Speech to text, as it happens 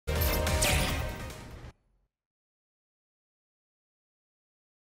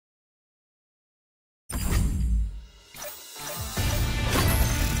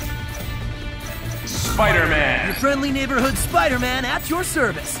Spider-Man. Your friendly neighborhood Spider-Man at your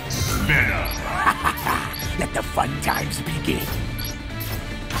service. Venom. Let the fun times begin.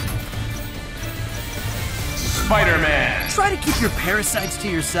 Spider-Man. Try to keep your parasites to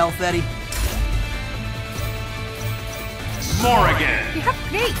yourself, Eddie. Morrigan. You have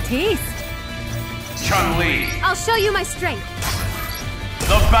great taste. Chun-Li. I'll show you my strength.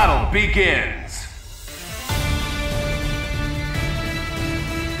 The battle begins.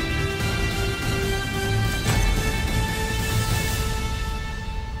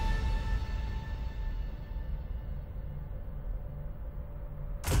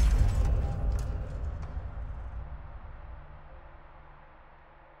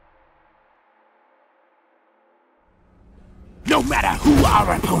 No matter who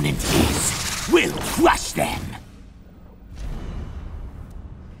our opponent is, we'll crush them!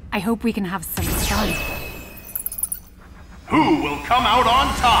 I hope we can have some fun. Who will come out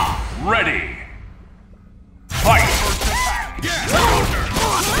on top? Ready. Fight. First attack.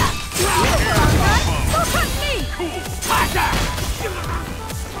 Don't touch me!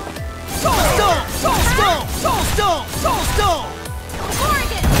 Soul Stone! Soul Stone! Soul Stone! Soul Stone!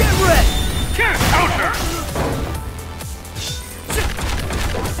 Morrigan! Get ready! Counter.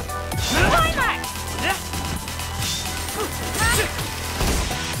 Climax!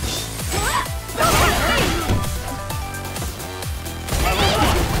 Don't touch me!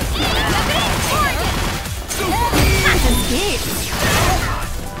 Morrigan! Can't escape!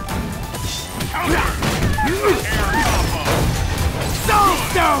 Soul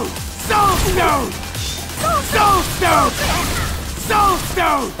Stone! Soul Stone! Soul Stone! Soul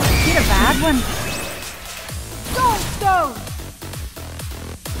Stone! Get a bad one. Soul Stone!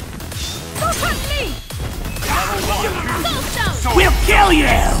 Don't touch me! Soul Stone! We'll kill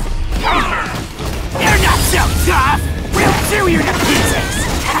you! You're not so tough! We'll chew you to pieces!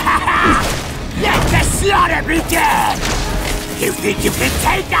 Let the slaughter begin! You think you can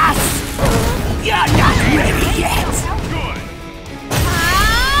take us? You're not ready yet!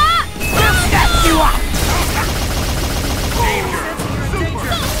 We'll snatch you up!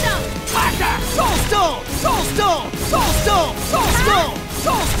 Soul Stone! Soul Stone! Soul Stone! Soul Stone!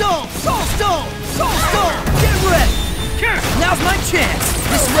 Soul Stone! Soul Stone! Soul Stone! Get ready! Now's my chance!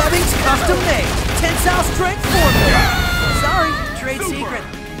 This webbing's custom made! Tensile strength formula! Sorry, trade secret.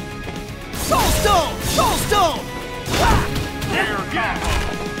 Soul Stone! Soul Stone! Stop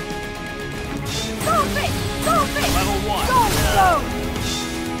it! Stop it! Level 1. Soul Stone!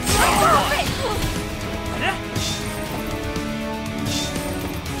 Stop it!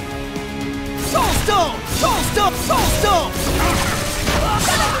 Soul Stone! Soul Stone! Soul Stone!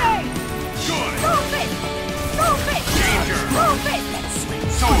 Celebrate! Good. Stop it! Stop it! Danger. Stop it!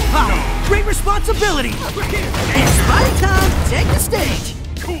 Power! Great responsibility! It's Spidey time! Take the stage!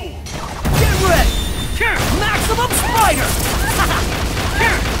 Cool. Get ready! Maximum Spider!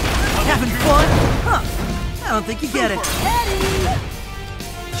 Having fun? Huh. I don't think you get it. Eddie!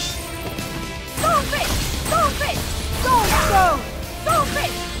 Stop it! Stop it! Soul Stone! Stop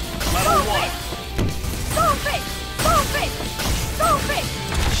it! Level Stop 1. it! Stop it! Stop it! Stop it!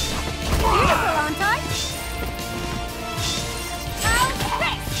 Beautiful, aren't I? Now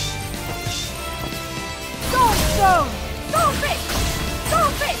this! Soul Stone! Stop it!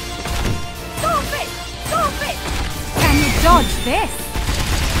 Stop it! Stop it! Stop it! Can you dodge this?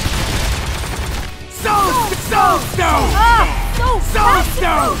 Soul Stone! Ah! So Soul fast!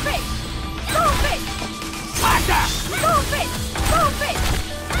 Stone! Stop it! Stop it! Stop it! Stop it!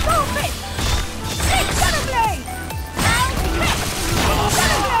 Stop it! It's Gunnerblade! Now this!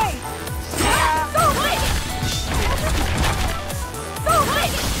 Gunnerblade! Stop it! Stop it!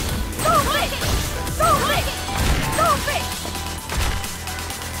 Stop it! Stop it! Stop it!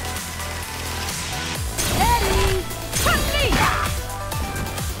 Eddie! Touch me!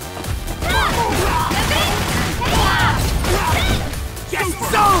 Yes!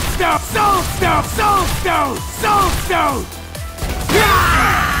 Soul Stone! Soul Stone! Soul Stone! Soul Stone!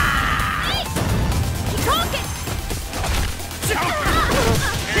 You can't get...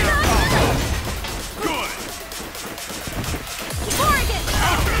 Good. Morrigan!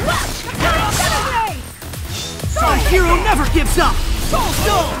 Gunnerblade! A hero never gives up! Soul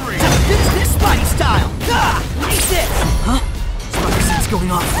Stone! Just finish this Spidey style! Ah! Ace it! Huh? Spider sense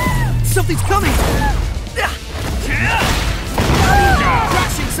going off. Something's coming!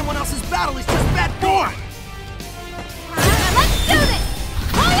 Crashing someone else's battle is just bad form! Let's do this!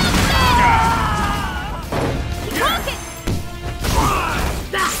 Hold up there! You can't get...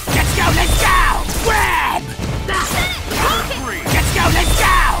 Let's go! Let's go! Grab! Let's go! Let's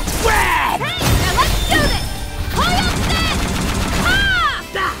go! Grab! Hey, now let's do this! Hold up there! Ah!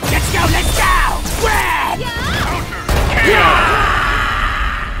 Let's go! Let's go! Grab!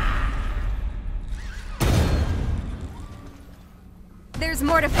 There's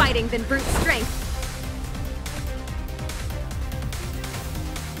more to fighting than brute strength.